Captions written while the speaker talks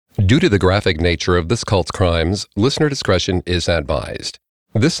Due to the graphic nature of this cult's crimes, listener discretion is advised.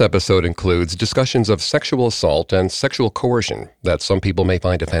 This episode includes discussions of sexual assault and sexual coercion that some people may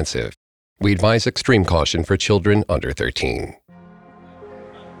find offensive. We advise extreme caution for children under 13.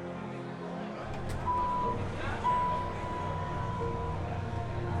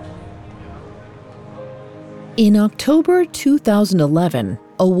 In October 2011,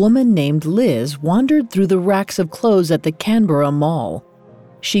 a woman named Liz wandered through the racks of clothes at the Canberra Mall.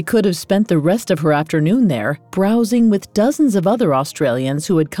 She could have spent the rest of her afternoon there, browsing with dozens of other Australians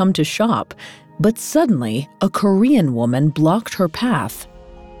who had come to shop, but suddenly, a Korean woman blocked her path.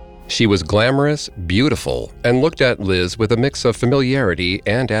 She was glamorous, beautiful, and looked at Liz with a mix of familiarity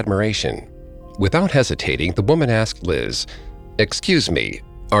and admiration. Without hesitating, the woman asked Liz, "Excuse me,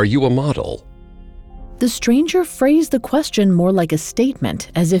 are you a model?" The stranger phrased the question more like a statement,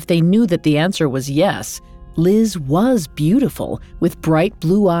 as if they knew that the answer was yes. Liz was beautiful, with bright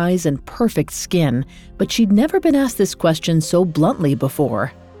blue eyes and perfect skin, but she'd never been asked this question so bluntly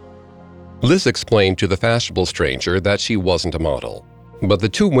before. Liz explained to the fashionable stranger that she wasn't a model, but the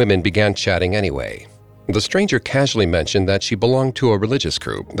two women began chatting anyway. The stranger casually mentioned that she belonged to a religious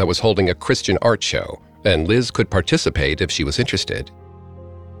group that was holding a Christian art show, and Liz could participate if she was interested.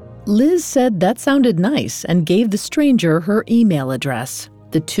 Liz said that sounded nice and gave the stranger her email address.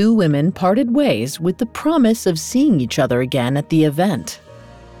 The two women parted ways with the promise of seeing each other again at the event.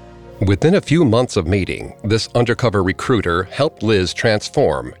 Within a few months of meeting, this undercover recruiter helped Liz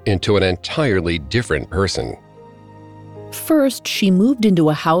transform into an entirely different person. First, she moved into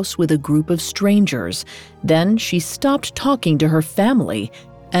a house with a group of strangers. Then she stopped talking to her family.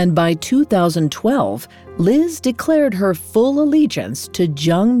 And by 2012, Liz declared her full allegiance to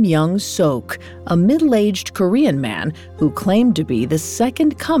Jeong Myeong-seok, a middle-aged Korean man who claimed to be the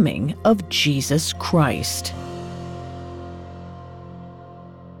second coming of Jesus Christ.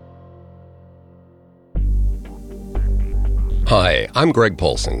 Hi, I'm Greg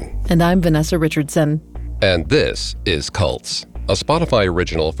Polson. And I'm Vanessa Richardson. And this is Cults, a Spotify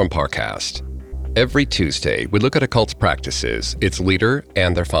original from Parcast. Every Tuesday, we look at a cult's practices, its leader,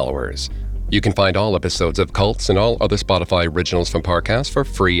 and their followers. You can find all episodes of Cults and all other Spotify originals from Parcast for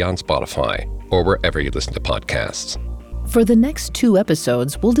free on Spotify or wherever you listen to podcasts. For the next 2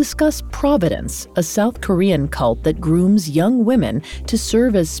 episodes, we'll discuss Providence, a South Korean cult that grooms young women to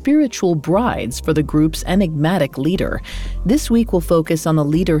serve as spiritual brides for the group's enigmatic leader. This week, we'll focus on the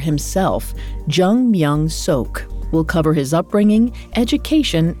leader himself, Jeong Myeong-seok. We'll cover his upbringing,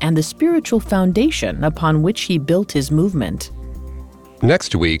 education, and the spiritual foundation upon which he built his movement.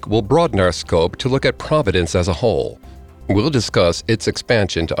 Next week, we'll broaden our scope to look at Providence as a whole. We'll discuss its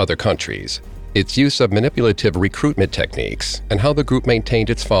expansion to other countries, its use of manipulative recruitment techniques, and how the group maintained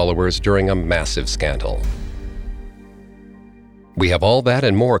its followers during a massive scandal. We have all that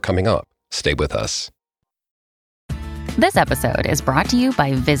and more coming up. Stay with us. This episode is brought to you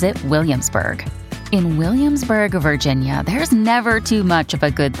by Visit Williamsburg. In Williamsburg, Virginia, there's never too much of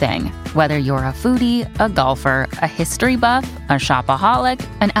a good thing. Whether you're a foodie, a golfer, a history buff, a shopaholic,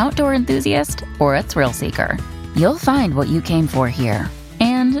 an outdoor enthusiast, or a thrill seeker, you'll find what you came for here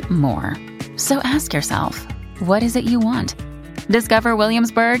and more. So ask yourself, what is it you want? Discover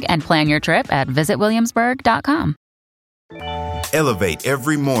Williamsburg and plan your trip at visitwilliamsburg.com. Elevate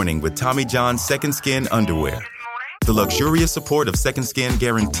every morning with Tommy John's Second Skin underwear. The luxurious support of Second Skin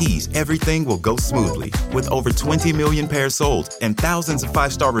guarantees everything will go smoothly. With over 20 million pairs sold and thousands of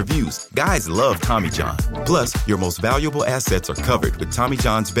 5-star reviews, guys love Tommy John. Plus, your most valuable assets are covered with Tommy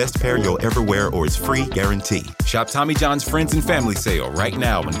John's best pair you'll ever wear or its free guarantee. Shop Tommy John's Friends and Family Sale right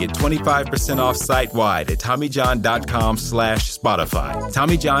now and get 25% off site-wide at TommyJohn.com/Spotify.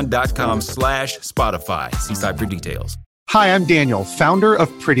 TommyJohn.com/Spotify. See site for details. Hi, I'm Daniel, founder of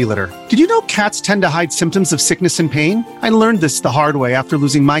Pretty Litter. Did you know cats tend to hide symptoms of sickness and pain? I learned this the hard way after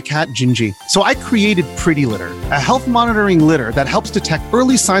losing my cat, Gingy. So I created Pretty Litter, a health monitoring litter that helps detect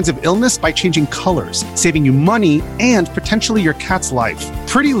early signs of illness by changing colors, saving you money and potentially your cat's life.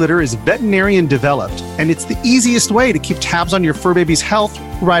 Pretty Litter is veterinarian developed, and it's the easiest way to keep tabs on your fur baby's health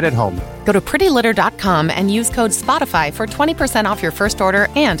right at home. Go to prettylitter.com and use code SPOTIFY for 20% off your first order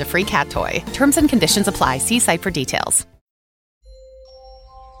and a free cat toy. Terms and conditions apply. See site for details.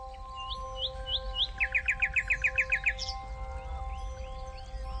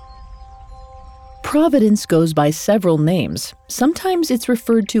 Providence goes by several names. Sometimes it's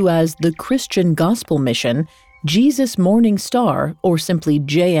referred to as the Christian Gospel Mission, Jesus Morning Star, or simply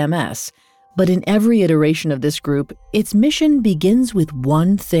JMS. But in every iteration of this group, its mission begins with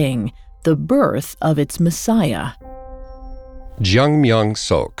one thing: the birth of its Messiah. Jeong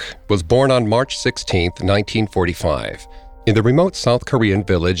Myeong-seok was born on March 16, 1945. in the remote South Korean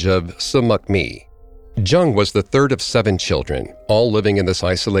village of Myeong-seok. Jeong was the third of 7 children, all living in this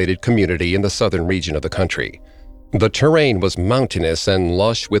isolated community in the southern region of the country. The terrain was mountainous and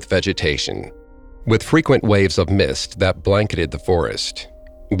lush with vegetation, with frequent waves of mist that blanketed the forest.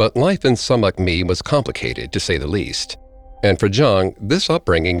 But life in Myeong-seok was complicated, to say the least. And for Jeong, this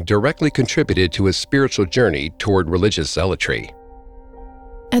upbringing directly contributed to his spiritual journey toward religious zealotry.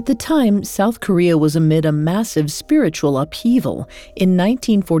 At the time, South Korea was amid a massive spiritual upheaval. In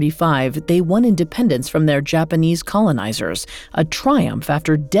 1945, they won independence from their Japanese colonizers, a triumph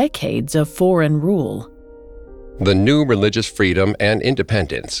after decades of foreign rule. The new religious freedom and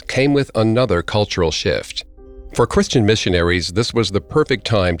independence came with another cultural shift. For Christian missionaries, this was the perfect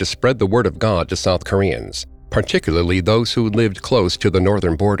time to spread the word of God to South Koreans, particularly those who lived close to the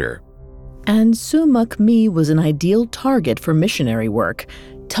northern border. And Myeong-seok was an ideal target for missionary work.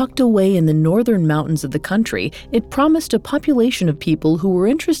 Tucked away in the northern mountains of the country, it promised a population of people who were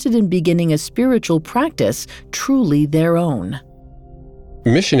interested in beginning a spiritual practice truly their own.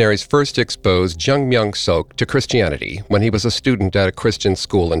 Missionaries first exposed Myeong-seok to Christianity when he was a student at a Christian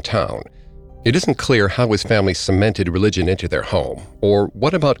school in town. It isn't clear how his family cemented religion into their home, or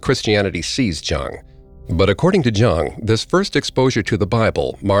what about Christianity seized Jeong. But according to Jeong, this first exposure to the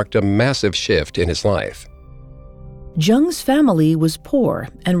Bible marked a massive shift in his life. Jeong's family was poor,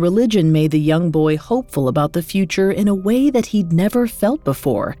 and religion made the young boy hopeful about the future in a way that he'd never felt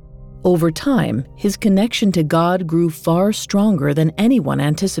before. Over time, his connection to God grew far stronger than anyone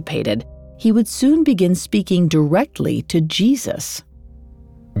anticipated. He would soon begin speaking directly to Jesus.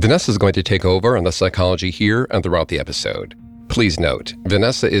 Vanessa is going to take over on the psychology here and throughout the episode. Please note,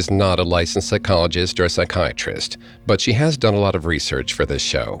 Vanessa is not a licensed psychologist or a psychiatrist, but she has done a lot of research for this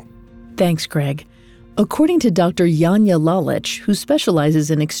show. Thanks, Greg. According to Dr. Yanya Lalich, who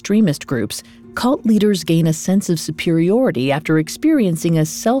specializes in extremist groups, cult leaders gain a sense of superiority after experiencing a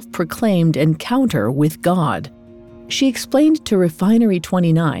self-proclaimed encounter with God. She explained to Refinery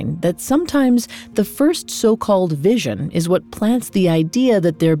 29 that sometimes the first so-called vision is what plants the idea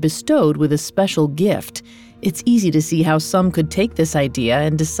that they're bestowed with a special gift. It's easy to see how some could take this idea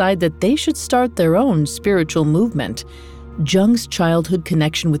and decide that they should start their own spiritual movement. Jeong's childhood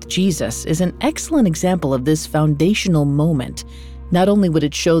connection with Jesus is an excellent example of this foundational moment. Not only would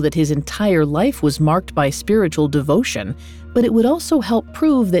it show that his entire life was marked by spiritual devotion, but it would also help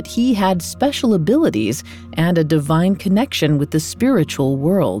prove that he had special abilities and a divine connection with the spiritual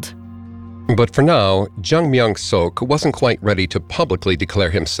world. But for now, Myeong-seok wasn't quite ready to publicly declare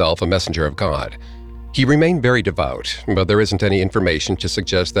himself a messenger of God. He remained very devout, but there isn't any information to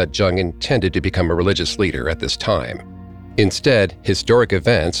suggest that Jeong intended to become a religious leader at this time. Instead, historic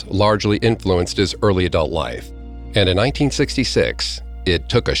events largely influenced his early adult life. And in 1966, it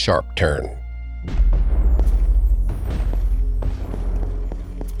took a sharp turn.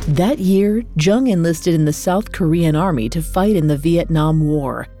 That year, Jeong enlisted in the South Korean Army to fight in the Vietnam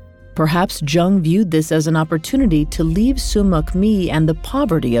War. Perhaps Jeong viewed this as an opportunity to leave Myeong-seok and the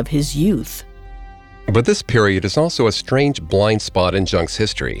poverty of his youth. But this period is also a strange blind spot in Jeong's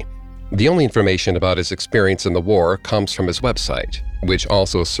history. The only information about his experience in the war comes from his website, which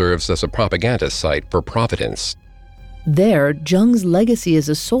also serves as a propaganda site for Providence. There, Jeong's legacy as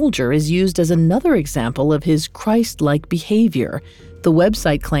a soldier is used as another example of his Christ-like behavior. The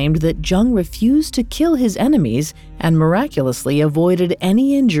website claimed that Jeong refused to kill his enemies and miraculously avoided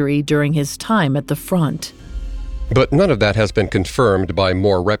any injury during his time at the front. But none of that has been confirmed by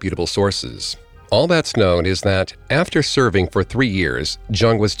more reputable sources. All that's known is that after serving for 3 years,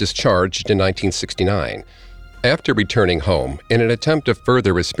 Jeong was discharged in 1969. After returning home, in an attempt to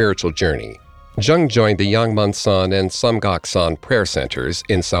further his spiritual journey, Jeong joined the Yangmunsan and Samgaksan prayer centers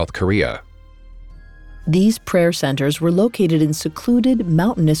in South Korea. These prayer centers were located in secluded,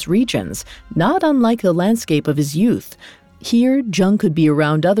 mountainous regions, not unlike the landscape of his youth. Here, Jeong could be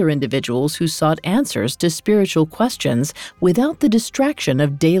around other individuals who sought answers to spiritual questions without the distraction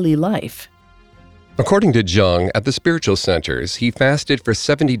of daily life. According to Jeong, at the spiritual centers, he fasted for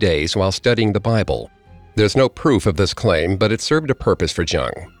 70 days while studying the Bible. There's no proof of this claim, but it served a purpose for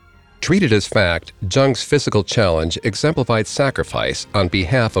Jeong. Treated as fact, Jeong's physical challenge exemplified sacrifice on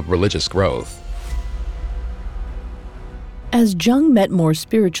behalf of religious growth. As Jeong met more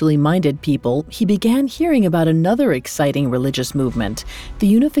spiritually minded people, he began hearing about another exciting religious movement, the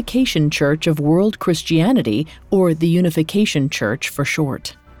Unification Church of World Christianity, or the Unification Church for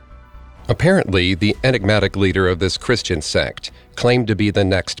short. Apparently, the enigmatic leader of this Christian sect claimed to be the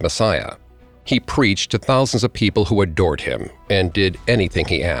next Messiah. He preached to thousands of people who adored him and did anything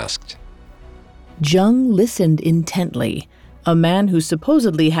he asked. Jeong listened intently. A man who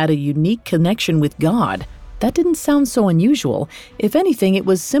supposedly had a unique connection with God. That didn't sound so unusual. If anything, it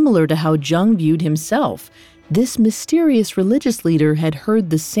was similar to how Jeong viewed himself. This mysterious religious leader had heard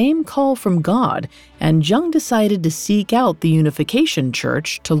the same call from God, and Jeong decided to seek out the Unification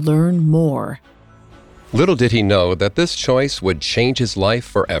Church to learn more. Little did he know that this choice would change his life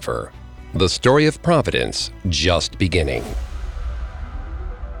forever. The story of Providence just beginning.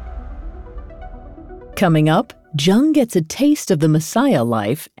 Coming up, Jeong gets a taste of the Messiah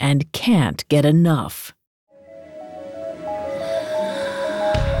life and can't get enough.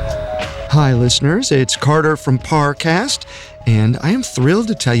 Hi, listeners. It's Carter from Parcast, and I am thrilled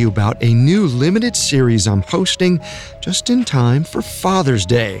to tell you about a new limited series I'm hosting just in time for Father's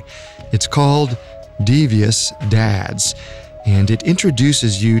Day. It's called Devious Dads, and it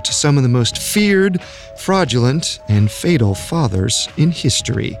introduces you to some of the most feared, fraudulent, and fatal fathers in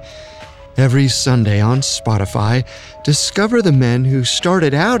history. Every Sunday on Spotify, discover the men who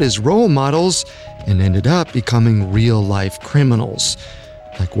started out as role models and ended up becoming real-life criminals,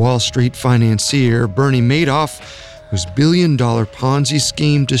 like Wall Street financier Bernie Madoff, whose billion-dollar Ponzi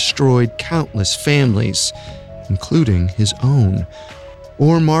scheme destroyed countless families, including his own,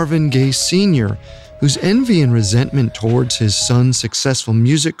 or Marvin Gaye Sr., whose envy and resentment towards his son's successful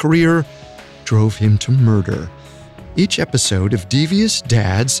music career drove him to murder. Each episode of Devious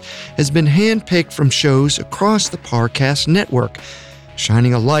Dads has been handpicked from shows across the Parcast network,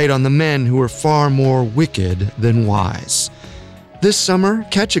 shining a light on the men who are far more wicked than wise. This summer,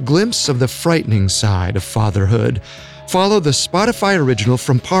 catch a glimpse of the frightening side of fatherhood. Follow the Spotify original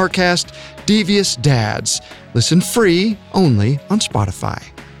from Parcast, Devious Dads. Listen free only on Spotify.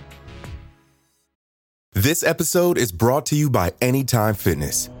 This episode is brought to you by Anytime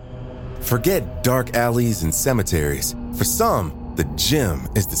Fitness. Forget dark alleys and cemeteries. For some, the gym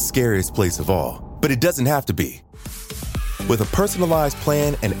is the scariest place of all. But it doesn't have to be. With a personalized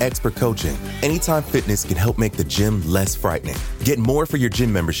plan and expert coaching, Anytime Fitness can help make the gym less frightening. Get more for your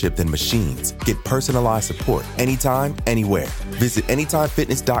gym membership than machines. Get personalized support anytime, anywhere. Visit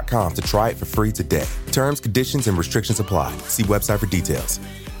AnytimeFitness.com to try it for free today. Terms, conditions, and restrictions apply. See website for details.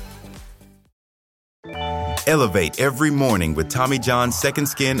 Elevate every morning with Tommy John's Second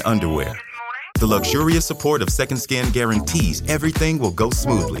Skin underwear. The luxurious support of Second Skin guarantees everything will go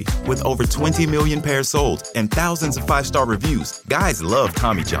smoothly. With over 20 million pairs sold and thousands of 5-star reviews, guys love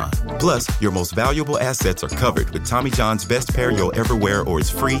Tommy John. Plus, your most valuable assets are covered with Tommy John's best pair you'll ever wear or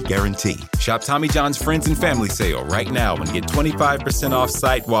its free guarantee. Shop Tommy John's Friends and Family Sale right now and get 25% off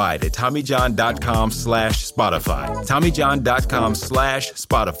site-wide at TommyJohn.com/Spotify.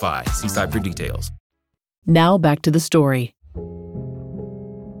 TommyJohn.com/Spotify. See site for details. Now back to the story.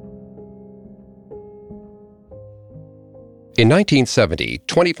 In 1970,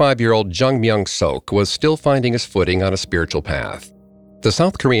 25-year-old Jeong Myeong-seok was still finding his footing on a spiritual path. The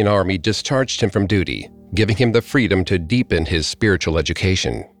South Korean army discharged him from duty, giving him the freedom to deepen his spiritual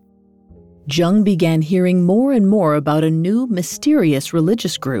education. Jeong began hearing more and more about a new, mysterious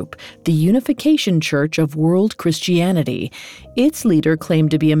religious group, the Unification Church of World Christianity. Its leader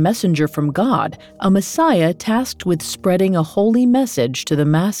claimed to be a messenger from God, a Messiah tasked with spreading a holy message to the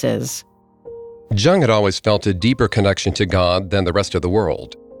masses. Jeong had always felt a deeper connection to God than the rest of the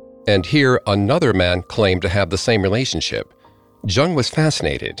world. And here, another man claimed to have the same relationship. Jeong was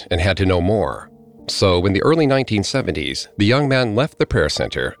fascinated and had to know more. So, in the early 1970s, the young man left the prayer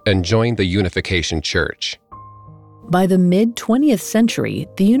center and joined the Unification Church. By the mid-20th century,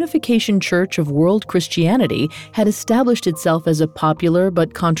 the Unification Church of World Christianity had established itself as a popular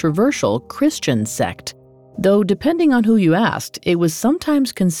but controversial Christian sect. Though, depending on who you asked, it was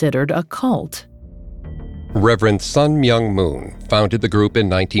sometimes considered a cult. Reverend Sun Myung Moon founded the group in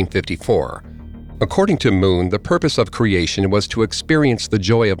 1954. According to Moon, the purpose of creation was to experience the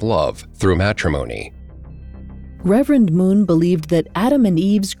joy of love through matrimony. Reverend Moon believed that Adam and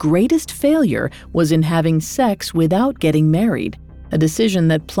Eve's greatest failure was in having sex without getting married, a decision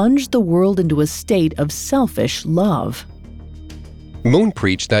that plunged the world into a state of selfish love. Moon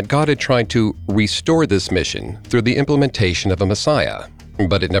preached that God had tried to restore this mission through the implementation of a Messiah,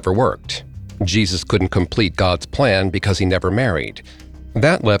 but it never worked. Jesus couldn't complete God's plan because he never married.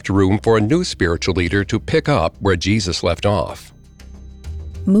 That left room for a new spiritual leader to pick up where Jesus left off.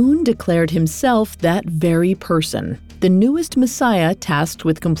 Moon declared himself that very person, the newest Messiah tasked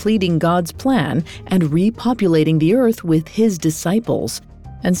with completing God's plan and repopulating the earth with his disciples.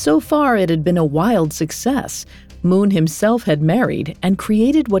 And so far it had been a wild success. Moon himself had married and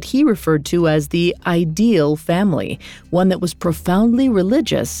created what he referred to as the ideal family, one that was profoundly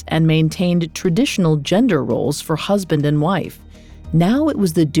religious and maintained traditional gender roles for husband and wife. Now it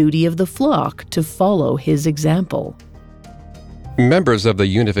was the duty of the flock to follow his example. Members of the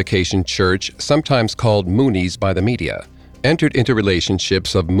Unification Church, sometimes called Moonies by the media, entered into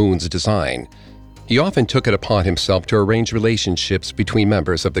relationships of Moon's design. He often took it upon himself to arrange relationships between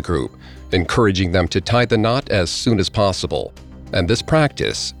members of the group, encouraging them to tie the knot as soon as possible, and this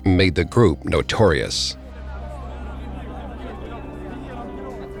practice made the group notorious.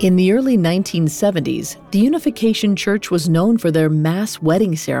 In the early 1970s, the Unification Church was known for their mass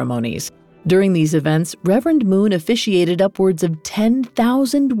wedding ceremonies. During these events, Reverend Moon officiated upwards of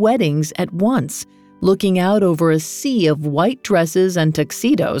 10,000 weddings at once, looking out over a sea of white dresses and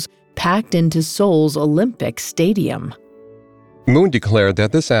tuxedos packed into Seoul's Olympic Stadium. Moon declared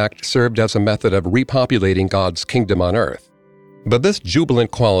that this act served as a method of repopulating God's kingdom on earth. But this jubilant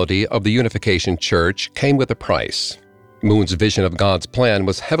quality of the Unification Church came with a price. Moon's vision of God's plan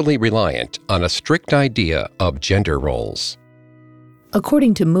was heavily reliant on a strict idea of gender roles.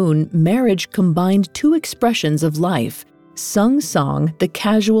 According to Moon, marriage combined two expressions of life: Sung-song, the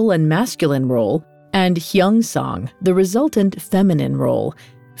casual and masculine role, and Hyung-song, the resultant feminine role.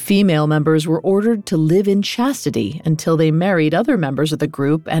 Female members were ordered to live in chastity until they married other members of the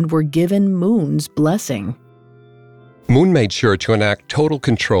group and were given Moon's blessing. Moon made sure to enact total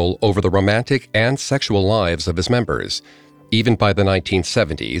control over the romantic and sexual lives of his members. Even by the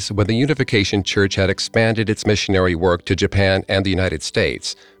 1970s, when the Unification Church had expanded its missionary work to Japan and the United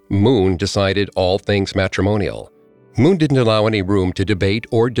States, Moon decided all things matrimonial. Moon didn't allow any room to debate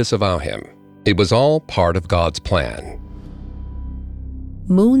or disavow him. It was all part of God's plan.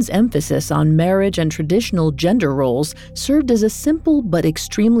 Moon's emphasis on marriage and traditional gender roles served as a simple but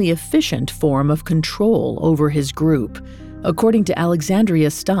extremely efficient form of control over his group. According to Alexandria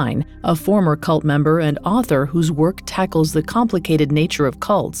Stein, a former cult member and author whose work tackles the complicated nature of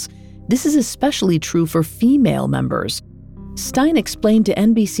cults, this is especially true for female members. Stein explained to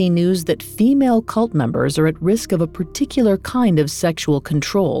NBC News that female cult members are at risk of a particular kind of sexual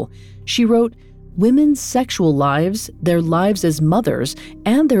control. She wrote, "Women's sexual lives, their lives as mothers,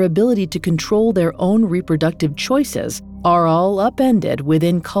 and their ability to control their own reproductive choices are all upended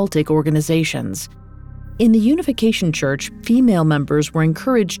within cultic organizations." In the Unification Church, female members were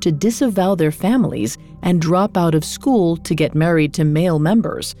encouraged to disavow their families and drop out of school to get married to male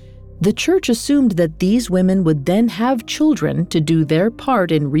members. The church assumed that these women would then have children to do their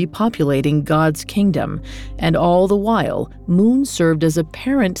part in repopulating God's kingdom, and all the while, Moon served as a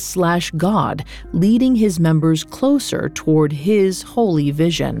parent/God, leading his members closer toward his holy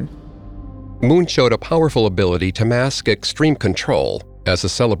vision. Moon showed a powerful ability to mask extreme control as a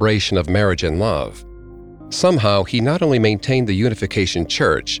celebration of marriage and love. Somehow, he not only maintained the Unification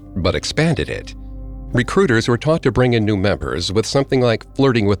Church, but expanded it. Recruiters were taught to bring in new members with something like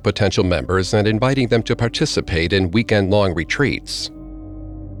flirting with potential members and inviting them to participate in weekend-long retreats.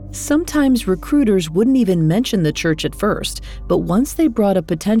 Sometimes recruiters wouldn't even mention the church at first, but once they brought a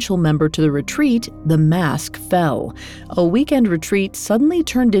potential member to the retreat, the mask fell. A weekend retreat suddenly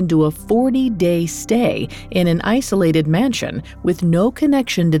turned into a 40-day stay in an isolated mansion with no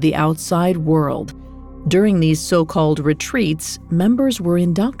connection to the outside world. During these so-called retreats, members were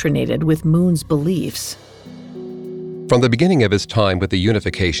indoctrinated with Moon's beliefs. From the beginning of his time with the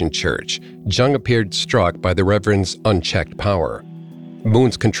Unification Church, Jeong appeared struck by the Reverend's unchecked power.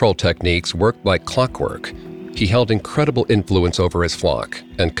 Moon's control techniques worked like clockwork. He held incredible influence over his flock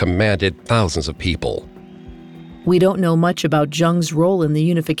and commanded thousands of people. We don't know much about Jeong's role in the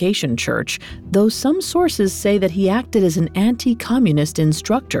Unification Church, though some sources say that he acted as an anti-communist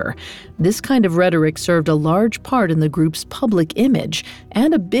instructor. This kind of rhetoric served a large part in the group's public image,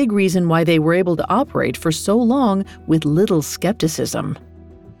 and a big reason why they were able to operate for so long with little skepticism.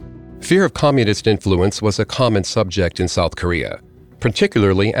 Fear of communist influence was a common subject in South Korea,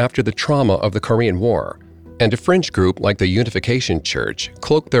 particularly after the trauma of the Korean War. And a fringe group like the Unification Church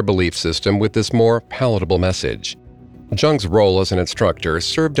cloaked their belief system with this more palatable message. Jeong's role as an instructor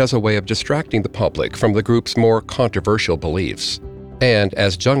served as a way of distracting the public from the group's more controversial beliefs. And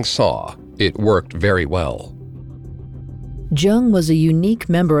as Jeong saw, it worked very well. Jeong was a unique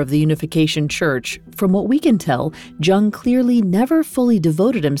member of the Unification Church. From what we can tell, Jeong clearly never fully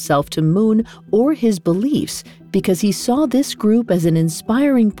devoted himself to Moon or his beliefs because he saw this group as an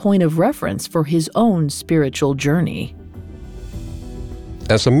inspiring point of reference for his own spiritual journey.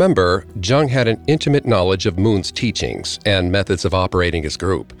 As a member, Jeong had an intimate knowledge of Moon's teachings and methods of operating his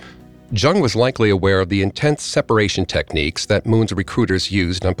group. Jeong was likely aware of the intense separation techniques that Moon's recruiters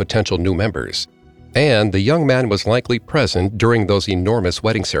used on potential new members. And the young man was likely present during those enormous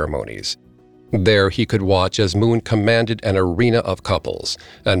wedding ceremonies. There he could watch as Moon commanded an arena of couples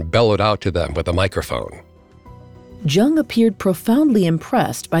and bellowed out to them with a microphone. Jeong appeared profoundly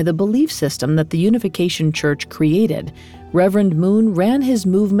impressed by the belief system that the Unification Church created. Reverend Moon ran his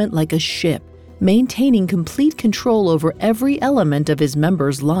movement like a ship, maintaining complete control over every element of his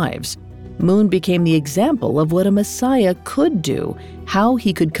members' lives. Moon became the example of what a Messiah could do, how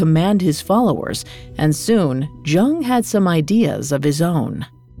he could command his followers, and soon, Jeong had some ideas of his own.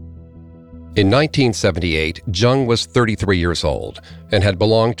 In 1978, Jeong was 33 years old and had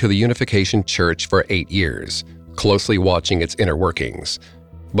belonged to the Unification Church for 8 years, closely watching its inner workings.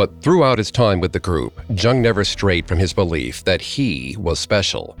 But throughout his time with the group, Jeong never strayed from his belief that he was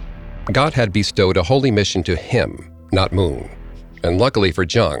special. God had bestowed a holy mission to him, not Moon. And luckily for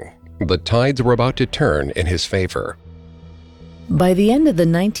Jeong, the tides were about to turn in his favor. By the end of the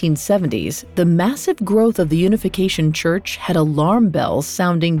 1970s, the massive growth of the Unification Church had alarm bells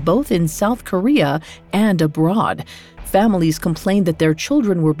sounding both in South Korea and abroad. Families complained that their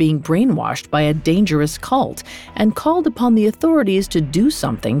children were being brainwashed by a dangerous cult and called upon the authorities to do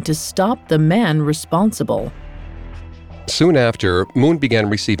something to stop the man responsible. Soon after, Moon began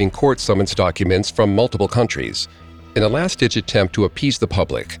receiving court summons documents from multiple countries. In a last-ditch attempt to appease the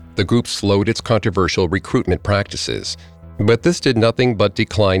public, the group slowed its controversial recruitment practices. But this did nothing but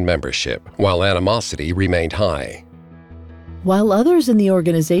decline membership, while animosity remained high. While others in the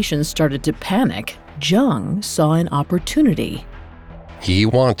organization started to panic, Jeong saw an opportunity. He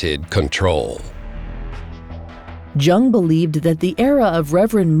wanted control. Jeong believed that the era of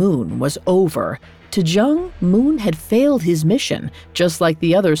Reverend Moon was over. To Jeong, Moon had failed his mission, just like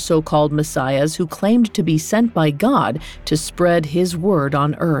the other so-called messiahs who claimed to be sent by God to spread his word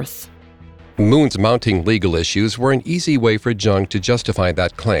on earth. Moon's mounting legal issues were an easy way for Jeong to justify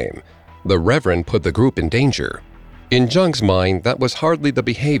that claim. The Reverend put the group in danger. In Jeong's mind, that was hardly the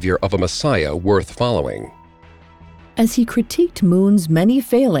behavior of a messiah worth following. As he critiqued Moon's many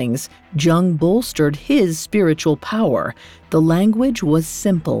failings, Jeong bolstered his spiritual power. The language was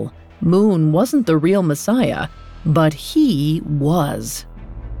simple. Moon wasn't the real messiah, but he was.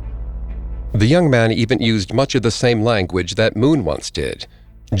 The young man even used much of the same language that Moon once did.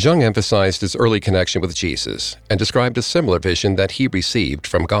 Jeong emphasized his early connection with Jesus and described a similar vision that he received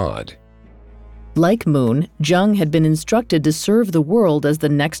from God. Like Moon, Jeong had been instructed to serve the world as the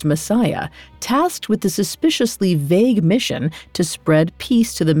next Messiah, tasked with the suspiciously vague mission to spread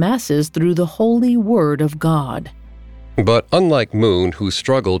peace to the masses through the holy word of God. But unlike Moon, who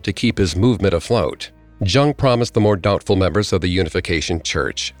struggled to keep his movement afloat, Jeong promised the more doubtful members of the Unification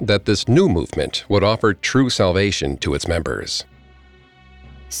Church that this new movement would offer true salvation to its members.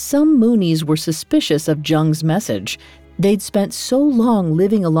 Some Moonies were suspicious of Jeong's message. They'd spent so long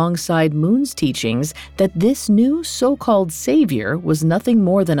living alongside Moon's teachings that this new so-called savior was nothing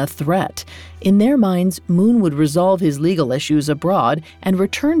more than a threat. In their minds, Moon would resolve his legal issues abroad and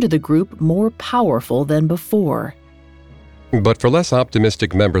return to the group more powerful than before. But for less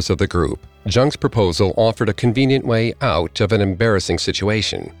optimistic members of the group, Jeong's proposal offered a convenient way out of an embarrassing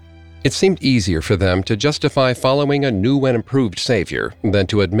situation. It seemed easier for them to justify following a new and improved savior than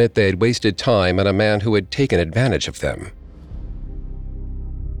to admit they had wasted time on a man who had taken advantage of them.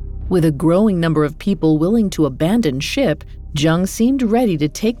 With a growing number of people willing to abandon ship, Jeong seemed ready to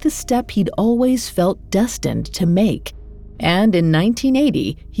take the step he'd always felt destined to make. And in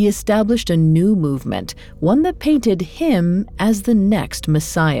 1980, he established a new movement, one that painted him as the next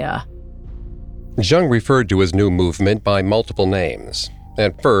Messiah. Jeong referred to his new movement by multiple names.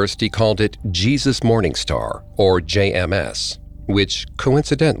 At first, he called it Jesus Morning Star, or JMS, which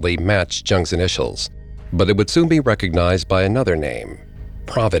coincidentally matched Jeong's initials, but it would soon be recognized by another name,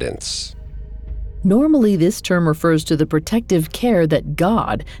 Providence. Normally, this term refers to the protective care that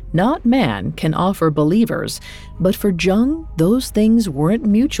God, not man, can offer believers. But for Jeong, those things weren't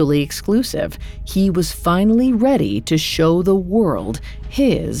mutually exclusive. He was finally ready to show the world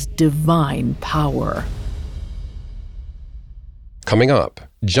his divine power. Coming up,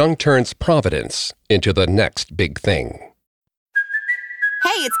 Jeong turns Providence into the next big thing.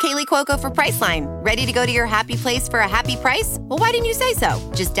 Hey, it's Kaylee Cuoco for Priceline. Ready to go to your happy place for a happy price? Well, why didn't you say so?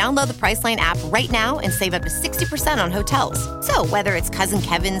 Just download the Priceline app right now and save up to 60% on hotels. So whether it's Cousin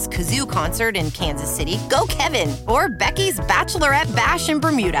Kevin's Kazoo Concert in Kansas City, go Kevin, or Becky's Bachelorette Bash in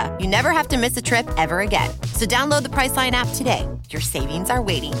Bermuda, you never have to miss a trip ever again. So download the Priceline app today. Your savings are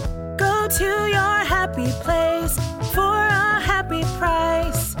waiting. Go to your happy place for a happy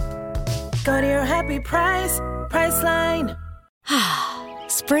price. Go to your happy price, Priceline.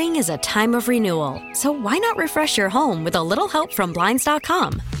 Spring is a time of renewal, so why not refresh your home with a little help from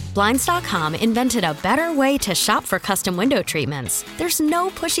Blinds.com? Blinds.com invented a better way to shop for custom window treatments. There's no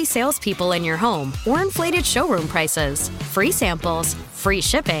pushy salespeople in your home or inflated showroom prices. Free samples, free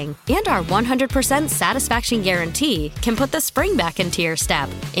shipping, and our 100% satisfaction guarantee can put the spring back into your step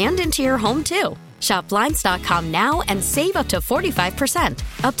and into your home, too. Shop Blinds.com now and save up to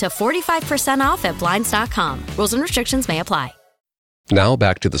 45%. Up to 45% off at Blinds.com. Rules and restrictions may apply. Now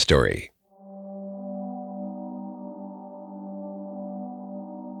back to the story.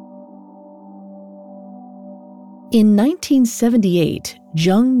 In 1978,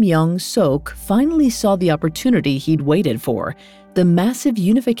 Myeong-seok finally saw the opportunity he'd waited for. The massive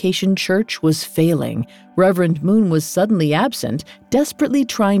Unification Church was failing. Reverend Moon was suddenly absent, desperately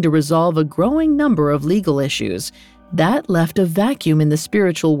trying to resolve a growing number of legal issues. That left a vacuum in the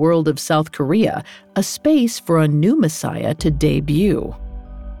spiritual world of South Korea, a space for a new messiah to debut.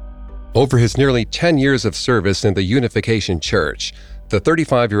 Over his nearly 10 years of service in the Unification Church, the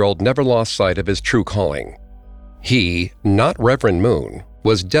 35-year-old never lost sight of his true calling. He, not Reverend Moon,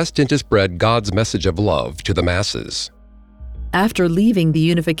 was destined to spread God's message of love to the masses. After leaving the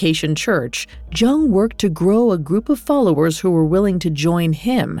Unification Church, Jeong worked to grow a group of followers who were willing to join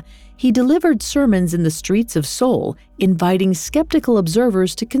him. He delivered sermons in the streets of Seoul, inviting skeptical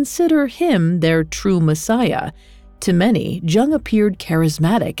observers to consider him their true messiah. To many, Jeong appeared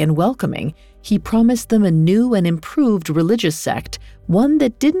charismatic and welcoming. He promised them a new and improved religious sect, one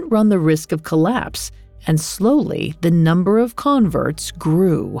that didn't run the risk of collapse. And slowly, the number of converts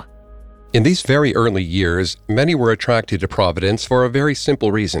grew. In these very early years, many were attracted to Providence for a very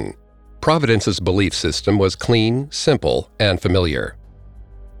simple reason. Providence's belief system was clean, simple, and familiar.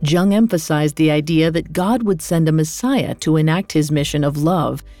 Jeong emphasized the idea that God would send a Messiah to enact his mission of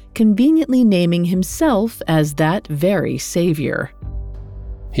love, conveniently naming himself as that very Savior.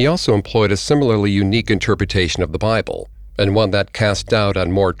 He also employed a similarly unique interpretation of the Bible, and one that cast doubt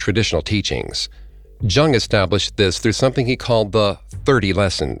on more traditional teachings. Jeong established this through something he called the 30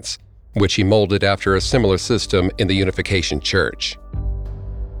 Lessons, which he molded after a similar system in the Unification Church.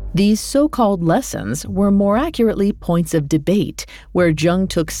 These so-called lessons were more accurately points of debate, where Jeong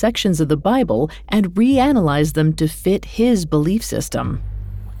took sections of the Bible and reanalyzed them to fit his belief system.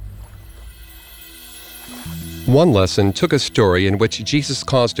 One lesson took a story in which Jesus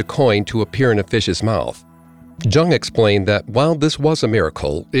caused a coin to appear in a fish's mouth. Jeong explained that while this was a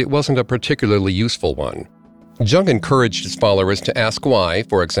miracle, it wasn't a particularly useful one. Jeong encouraged his followers to ask why,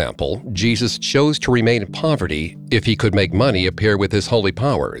 for example, Jesus chose to remain in poverty if he could make money appear with his holy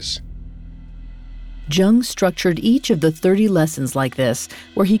powers. Jeong structured each of the 30 lessons like this,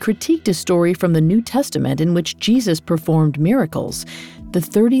 where he critiqued a story from the New Testament in which Jesus performed miracles. The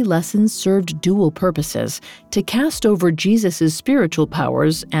 30 lessons served dual purposes: to cast over Jesus' spiritual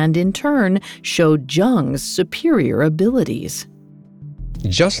powers and, in turn, showed Jeong's superior abilities.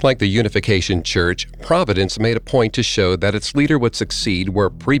 Just like the Unification Church, Providence made a point to show that its leader would succeed where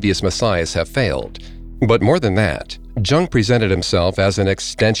previous messiahs have failed. But more than that, Jeong presented himself as an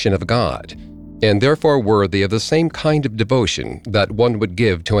extension of God, and therefore worthy of the same kind of devotion that one would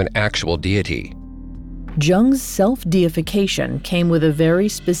give to an actual deity. Jeong's self-deification came with a very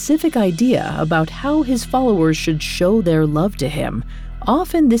specific idea about how his followers should show their love to him.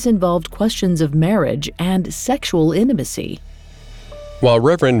 Often this involved questions of marriage and sexual intimacy. While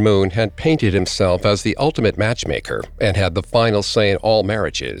Reverend Moon had painted himself as the ultimate matchmaker and had the final say in all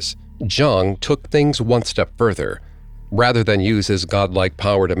marriages, Jeong took things one step further. Rather than use his godlike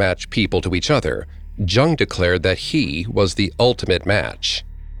power to match people to each other, Jeong declared that he was the ultimate match.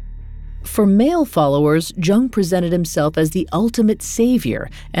 For male followers, Jeong presented himself as the ultimate savior,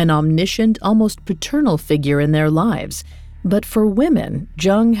 an omniscient, almost paternal figure in their lives. But for women,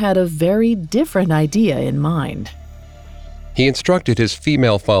 Jeong had a very different idea in mind. He instructed his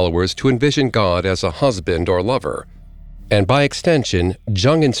female followers to envision God as a husband or lover. And by extension,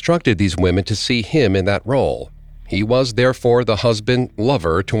 Jeong instructed these women to see him in that role. He was therefore the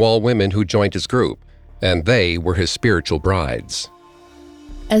husband-lover to all women who joined his group, and they were his spiritual brides.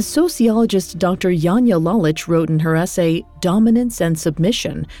 As sociologist Dr. Janja Lalich wrote in her essay, Dominance and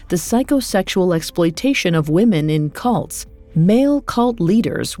Submission, the Psychosexual Exploitation of Women in Cults, male cult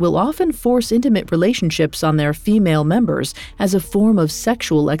leaders will often force intimate relationships on their female members as a form of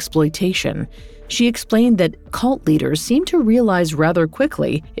sexual exploitation. She explained that cult leaders seem to realize rather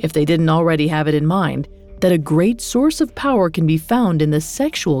quickly, if they didn't already have it in mind, that a great source of power can be found in the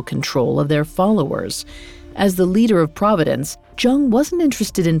sexual control of their followers. As the leader of Providence, Jeong wasn't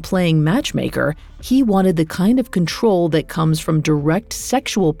interested in playing matchmaker. He wanted the kind of control that comes from direct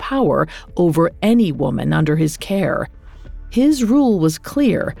sexual power over any woman under his care. His rule was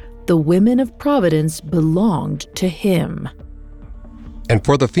clear: the women of Providence belonged to him. And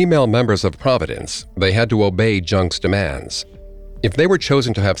for the female members of Providence, they had to obey Jeong's demands. If they were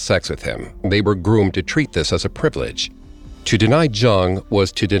chosen to have sex with him, they were groomed to treat this as a privilege. To deny Jeong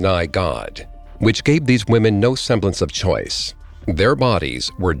was to deny God, which gave these women no semblance of choice. Their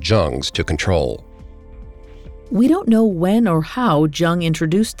bodies were Jeong's to control. We don't know when or how Jeong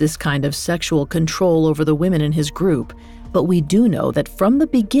introduced this kind of sexual control over the women in his group, but we do know that from the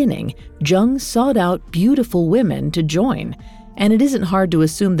beginning, Jeong sought out beautiful women to join. And it isn't hard to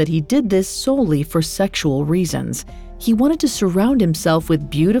assume that he did this solely for sexual reasons. He wanted to surround himself with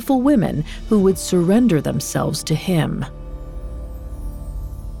beautiful women who would surrender themselves to him.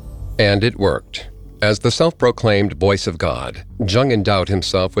 And it worked. As the self-proclaimed voice of God, Jeong endowed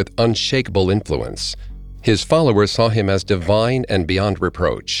himself with unshakable influence. His followers saw him as divine and beyond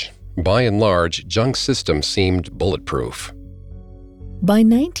reproach. By and large, Jeong's system seemed bulletproof. By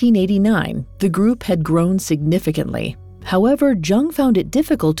 1989, the group had grown significantly. However, Jeong found it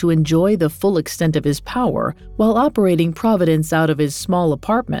difficult to enjoy the full extent of his power while operating Providence out of his small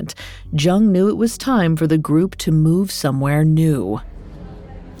apartment. Jeong knew it was time for the group to move somewhere new.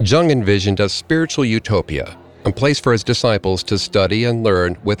 Jeong envisioned a spiritual utopia, a place for his disciples to study and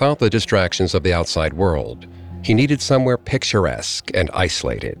learn without the distractions of the outside world. He needed somewhere picturesque and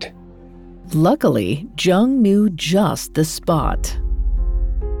isolated. Luckily, Jeong knew just the spot.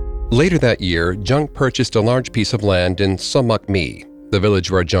 Later that year, Jeong purchased a large piece of land in Seok-mi, the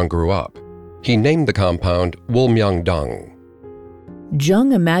village where Jeong grew up. He named the compound Myeong-seok.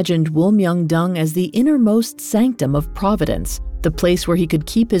 Jeong imagined Myeong-seok as the innermost sanctum of Providence, the place where he could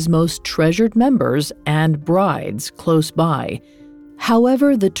keep his most treasured members and brides close by.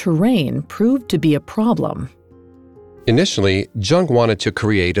 However, the terrain proved to be a problem. Initially, Jeong wanted to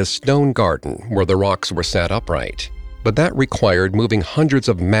create a stone garden where the rocks were set upright. But that required moving hundreds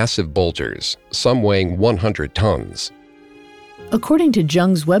of massive boulders, some weighing 100 tons. According to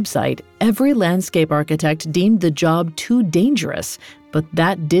Jeong's website, every landscape architect deemed the job too dangerous, but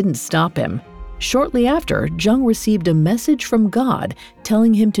that didn't stop him. Shortly after, Jeong received a message from God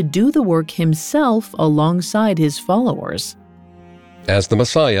telling him to do the work himself alongside his followers. As the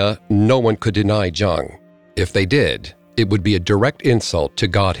Messiah, no one could deny Jeong. If they did, it would be a direct insult to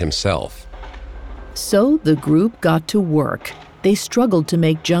God himself. So the group got to work. They struggled to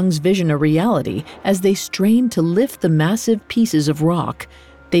make Jeong's vision a reality as they strained to lift the massive pieces of rock.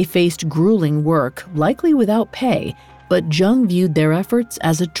 They faced grueling work, likely without pay, but Jeong viewed their efforts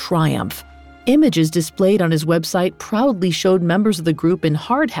as a triumph. Images displayed on his website proudly showed members of the group in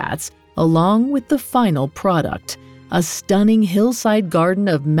hard hats, along with the final product, a stunning hillside garden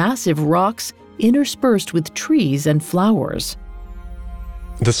of massive rocks interspersed with trees and flowers.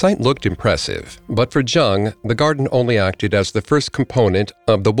 The site looked impressive, but for Jeong, the garden only acted as the first component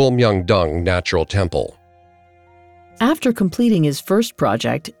of the Myeong-seok natural temple. After completing his first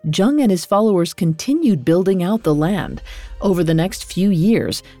project, Jeong and his followers continued building out the land. Over the next few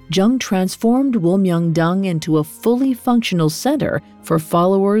years, Jeong transformed Myeong-seok into a fully functional center for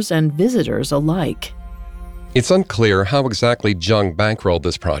followers and visitors alike. It's unclear how exactly Jeong bankrolled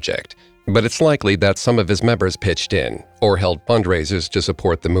this project, but it's likely that some of his members pitched in or held fundraisers to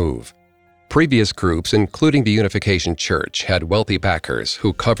support the move. Previous groups, including the Unification Church, had wealthy backers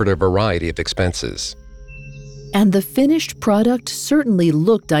who covered a variety of expenses. And the finished product certainly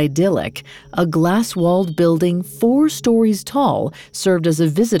looked idyllic. A glass-walled building 4 stories tall served as a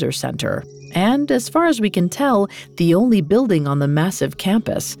visitor center, and as far as we can tell, the only building on the massive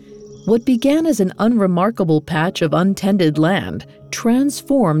campus. What began as an unremarkable patch of untended land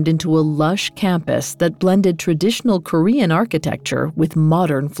transformed into a lush campus that blended traditional Korean architecture with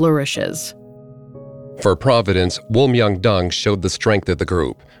modern flourishes. For Providence, Myeong-seok showed the strength of the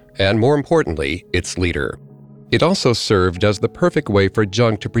group, and more importantly, its leader. It also served as the perfect way for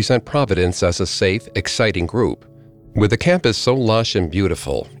Jeong to present Providence as a safe, exciting group. With the campus so lush and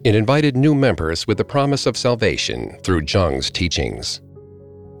beautiful, it invited new members with the promise of salvation through Jeong's teachings.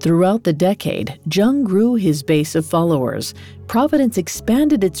 Throughout the decade, Jeong grew his base of followers. Providence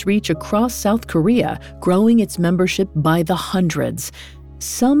expanded its reach across South Korea, growing its membership by the hundreds.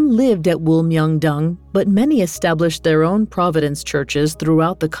 Some lived at Myeong-seok, but many established their own Providence churches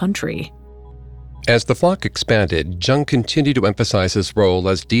throughout the country. As the flock expanded, Jeong continued to emphasize his role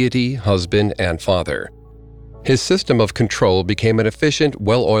as deity, husband, and father. His system of control became an efficient,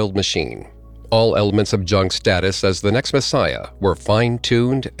 well-oiled machine. All elements of Jeong's status as the next Messiah were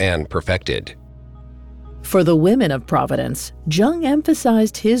fine-tuned and perfected. For the women of Providence, Jeong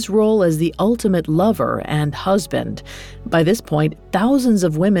emphasized his role as the ultimate lover and husband. By this point, thousands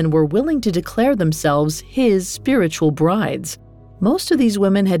of women were willing to declare themselves his spiritual brides. Most of these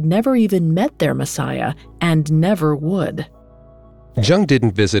women had never even met their Messiah and never would. Jeong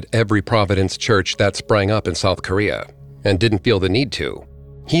didn't visit every Providence church that sprang up in South Korea and didn't feel the need to.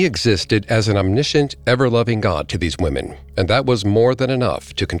 He existed as an omniscient, ever-loving God to these women, and that was more than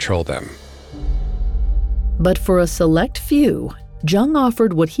enough to control them. But for a select few, Jeong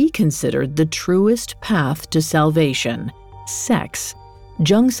offered what he considered the truest path to salvation: sex.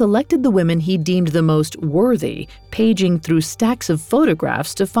 Jeong selected the women he deemed the most worthy, paging through stacks of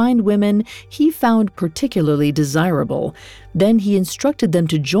photographs to find women he found particularly desirable. Then he instructed them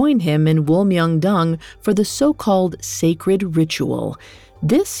to join him in Wolmyeong-dong for the so-called sacred ritual.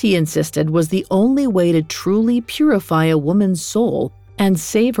 This, he insisted, was the only way to truly purify a woman's soul and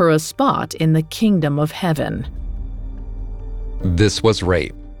save her a spot in the kingdom of heaven. This was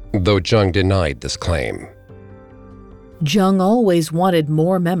rape, though Jeong denied this claim. Jeong always wanted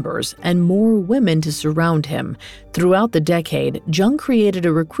more members and more women to surround him. Throughout the decade, Jeong created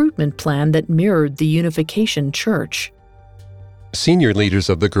a recruitment plan that mirrored the Unification Church. Senior leaders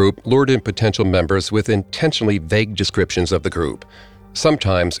of the group lured in potential members with intentionally vague descriptions of the group.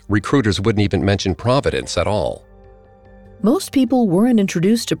 Sometimes, recruiters wouldn't even mention Providence at all. Most people weren't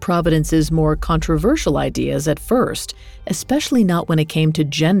introduced to Providence's more controversial ideas at first, especially not when it came to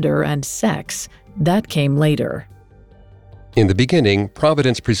gender and sex. That came later. In the beginning,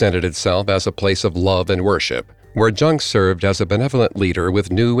 Providence presented itself as a place of love and worship, where Jeong served as a benevolent leader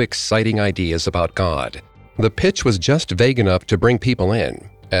with new, exciting ideas about God. The pitch was just vague enough to bring people in,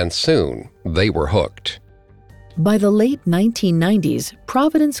 and soon they were hooked. By the late 1990s,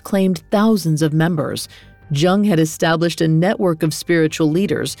 Providence claimed thousands of members. Jeong had established a network of spiritual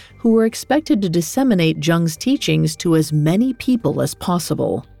leaders who were expected to disseminate Jeong's teachings to as many people as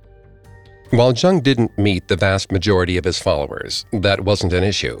possible. While Jeong didn't meet the vast majority of his followers, that wasn't an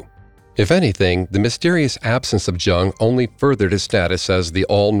issue. If anything, the mysterious absence of Jeong only furthered his status as the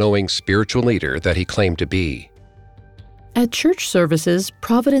all-knowing spiritual leader that he claimed to be. At church services,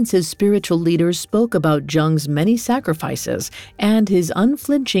 Providence's spiritual leaders spoke about Jeong's many sacrifices and his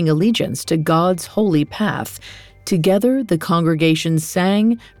unflinching allegiance to God's holy path. Together, the congregation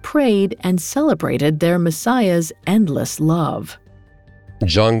sang, prayed, and celebrated their Messiah's endless love.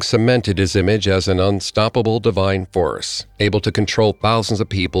 Jeong cemented his image as an unstoppable divine force, able to control thousands of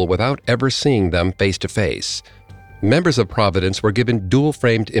people without ever seeing them face to face. Members of Providence were given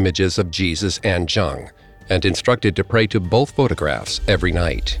dual-framed images of Jesus and Jeong, and instructed to pray to both photographs every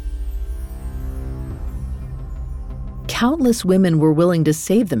night. Countless women were willing to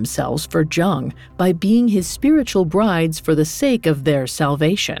save themselves for Jeong by being his spiritual brides for the sake of their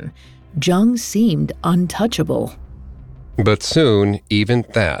salvation. Jeong seemed untouchable. But soon, even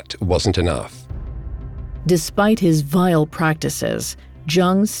that wasn't enough. Despite his vile practices,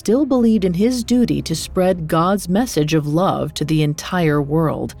 Jeong still believed in his duty to spread God's message of love to the entire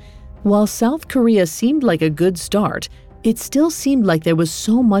world. While South Korea seemed like a good start, it still seemed like there was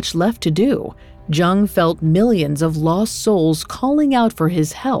so much left to do. Jeong felt millions of lost souls calling out for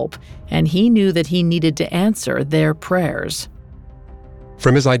his help, and he knew that he needed to answer their prayers.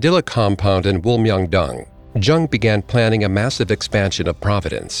 From his idyllic compound in Wolmyeong-dong, Jeong began planning a massive expansion of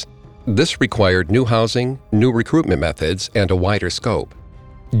Providence. This required new housing, new recruitment methods, and a wider scope.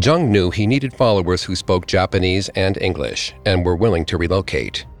 Jeong knew he needed followers who spoke Japanese and English and were willing to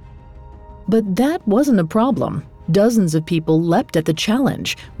relocate. But that wasn't a problem. Dozens of people leapt at the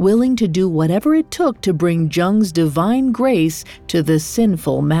challenge, willing to do whatever it took to bring Jeong's divine grace to the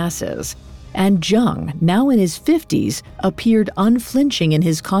sinful masses. And Jeong, now in his 50s, appeared unflinching in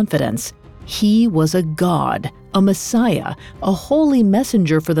his confidence. He was a god, a messiah, a holy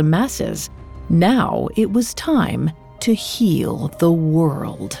messenger for the masses. Now it was time to heal the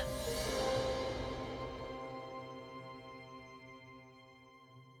world.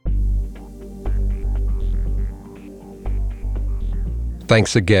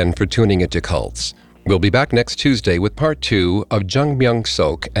 Thanks again for tuning into Cults. We'll be back next Tuesday with part 2 of Jeong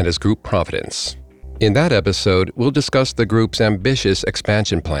Myeong-seok and his group Providence. In that episode, we'll discuss the group's ambitious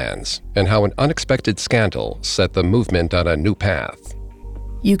expansion plans and how an unexpected scandal set the movement on a new path.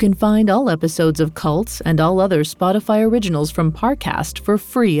 You can find all episodes of Cults and all other Spotify originals from Parcast for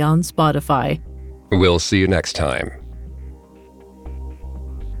free on Spotify. We'll see you next time.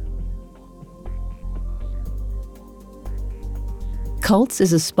 Cults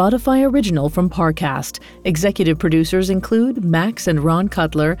is a Spotify original from Parcast. Executive producers include Max and Ron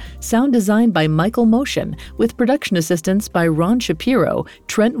Cutler, sound design by Michael Motion, with production assistance by Ron Shapiro,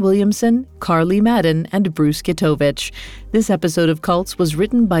 Trent Williamson, Carly Madden, and Bruce Kitovich. This episode of Cults was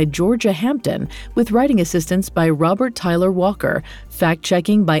written by Georgia Hampton, with writing assistance by Robert Tyler Walker,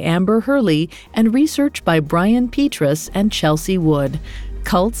 fact-checking by Amber Hurley, and research by Brian Petrus and Chelsea Wood.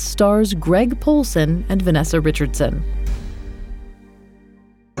 Cults stars Greg Polson and Vanessa Richardson.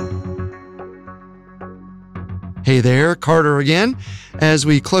 Hey there, Carter again. As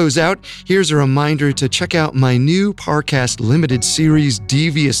we close out, here's a reminder to check out my new Parcast limited series,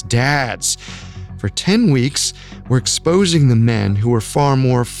 Devious Dads. For 10 weeks, we're exposing the men who are far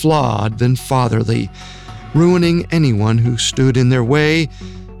more flawed than fatherly, ruining anyone who stood in their way,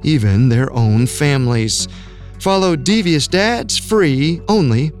 even their own families. Follow Devious Dads free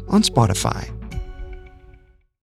only on Spotify.